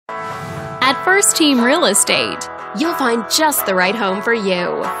At First Team Real Estate, you'll find just the right home for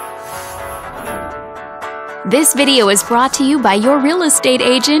you. This video is brought to you by your real estate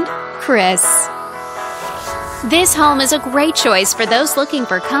agent, Chris. This home is a great choice for those looking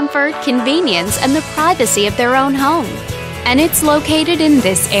for comfort, convenience, and the privacy of their own home. And it's located in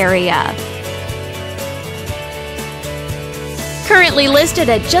this area. Currently listed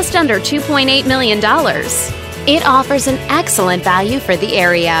at just under $2.8 million, it offers an excellent value for the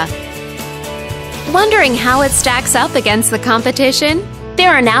area. Wondering how it stacks up against the competition? There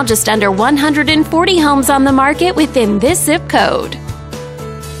are now just under 140 homes on the market within this zip code.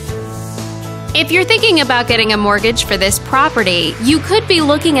 If you're thinking about getting a mortgage for this property, you could be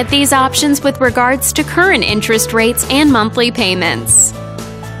looking at these options with regards to current interest rates and monthly payments.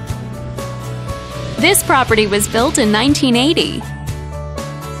 This property was built in 1980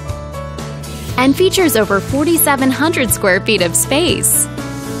 and features over 4,700 square feet of space,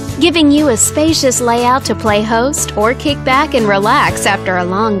 giving you a spacious layout to play host or kick back and relax after a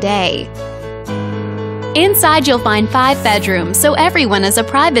long day. Inside, you'll find 5 bedrooms, so everyone has a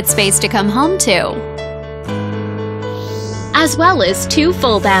private space to come home to, as well as 2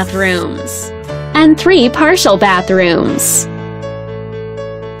 full bathrooms and 3 partial bathrooms.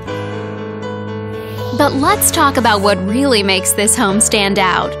 But let's talk about what really makes this home stand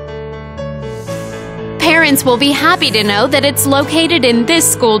out. Parents will be happy to know that it's located in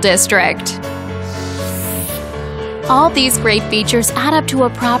this school district. All these great features add up to a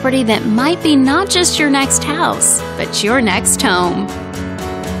property that might be not just your next house, but your next home.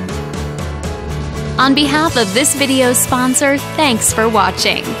 On behalf of this video's sponsor, thanks for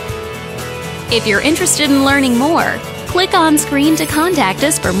watching. If you're interested in learning more, click on screen to contact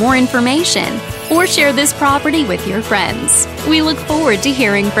us for more information or share this property with your friends. We look forward to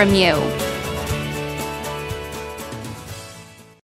hearing from you.